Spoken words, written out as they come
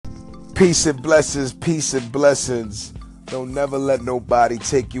Peace and blessings, peace and blessings. Don't never let nobody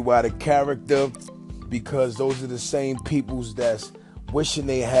take you out of character, because those are the same peoples that's wishing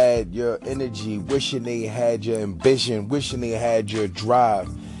they had your energy, wishing they had your ambition, wishing they had your drive.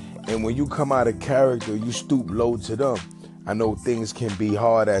 And when you come out of character, you stoop low to them. I know things can be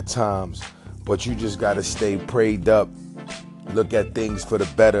hard at times, but you just got to stay prayed up, look at things for the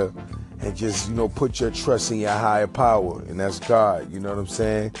better, and just, put your trust in your higher power, and that's God, you know what I'm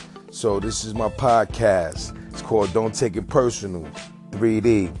saying? So this is my podcast. It's called Don't Take It Personal.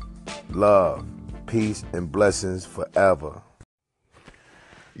 3D, love, peace, and blessings forever.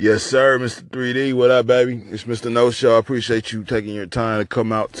 Yes, sir, Mr. 3D. What up, baby? It's Mr. No Show. I appreciate you taking your time to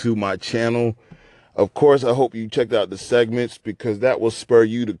come out to my channel. Of course, I hope you checked out the segments, because that will spur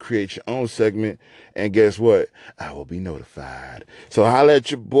you to create your own segment. And guess what? I will be notified. So holla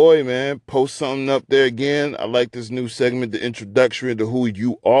at your boy, man. Post something up there again. I like this new segment, the introduction to who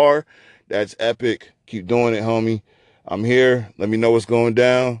you are. That's epic. Keep doing it, homie. I'm here. Let me know what's going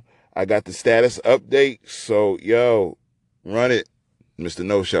down. I got the status update. So, run it. Mr.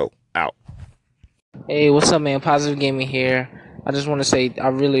 No Show, out. Hey, what's up, man? Positive Gaming here. I just want to say I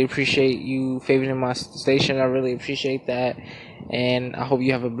really appreciate you favoring my station. I really appreciate that. And I hope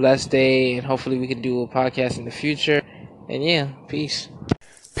you have a blessed day. And hopefully we can do a podcast in the future. And yeah, peace.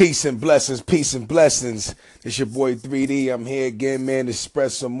 Peace and blessings, peace and blessings. It's your boy 3D. I'm here again, man, to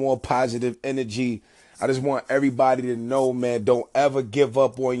spread some more positive energy. I just want everybody to know, man, don't ever give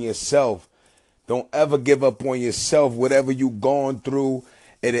up on yourself. Don't ever give up on yourself. Whatever you going through,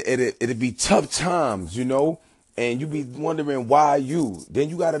 it'll be tough times, and you be wondering why you. Then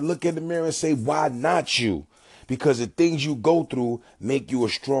you got to look in the mirror and say, why not you? Because the things you go through make you a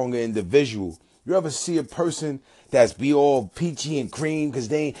stronger individual. You ever see a person that's be all peachy and cream because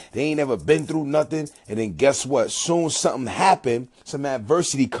they ain't never been through nothing, and then guess what? Soon something happen, some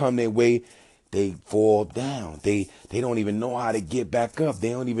adversity come their way, they fall down. They don't even know how to get back up. They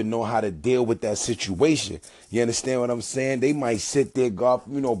don't even know how to deal with that situation. You understand what I'm saying? They might sit there, God,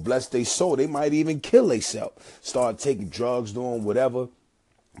 bless their soul. They might even kill themselves, start taking drugs, doing whatever.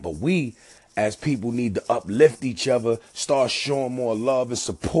 But we, as people, need to uplift each other, start showing more love and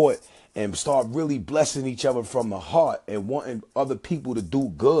support, and start really blessing each other from the heart and wanting other people to do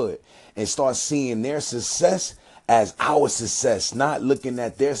good, and start seeing their success as our success, not looking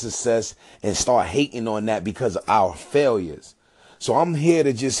at their success and start hating on that because of our failures. So I'm here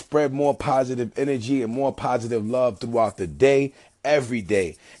to just spread more positive energy and more positive love throughout the day, every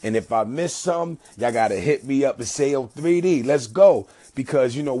day. And if I miss something, y'all got to hit me up and say, yo, 3D, let's go.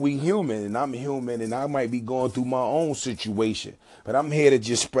 Because, we human, and I'm human, and I might be going through my own situation. But I'm here to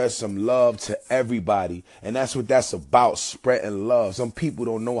just spread some love to everybody. And that's what that's about, spreading love. Some people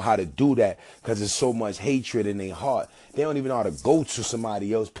don't know how to do that because there's so much hatred in their heart. They don't even know how to go to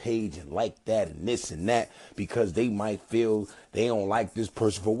somebody else's page and like that and this and that, because they might feel they don't like this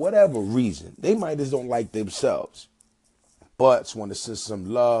person for whatever reason. They might just don't like themselves. But just want to send some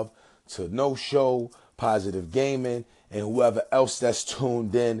love to No Show, Positive Gaming, and whoever else that's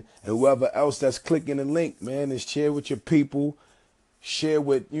tuned in, and whoever else that's clicking the link, man, is share with your people. Share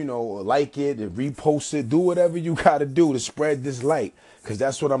with, like it and repost it. Do whatever you got to do to spread this light, because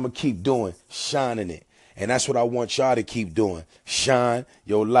that's what I'm going to keep doing, shining it. And that's what I want y'all to keep doing. Shine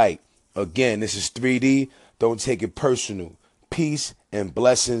your light. Again, this is 3D. Don't take it personal. Peace and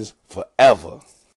blessings forever.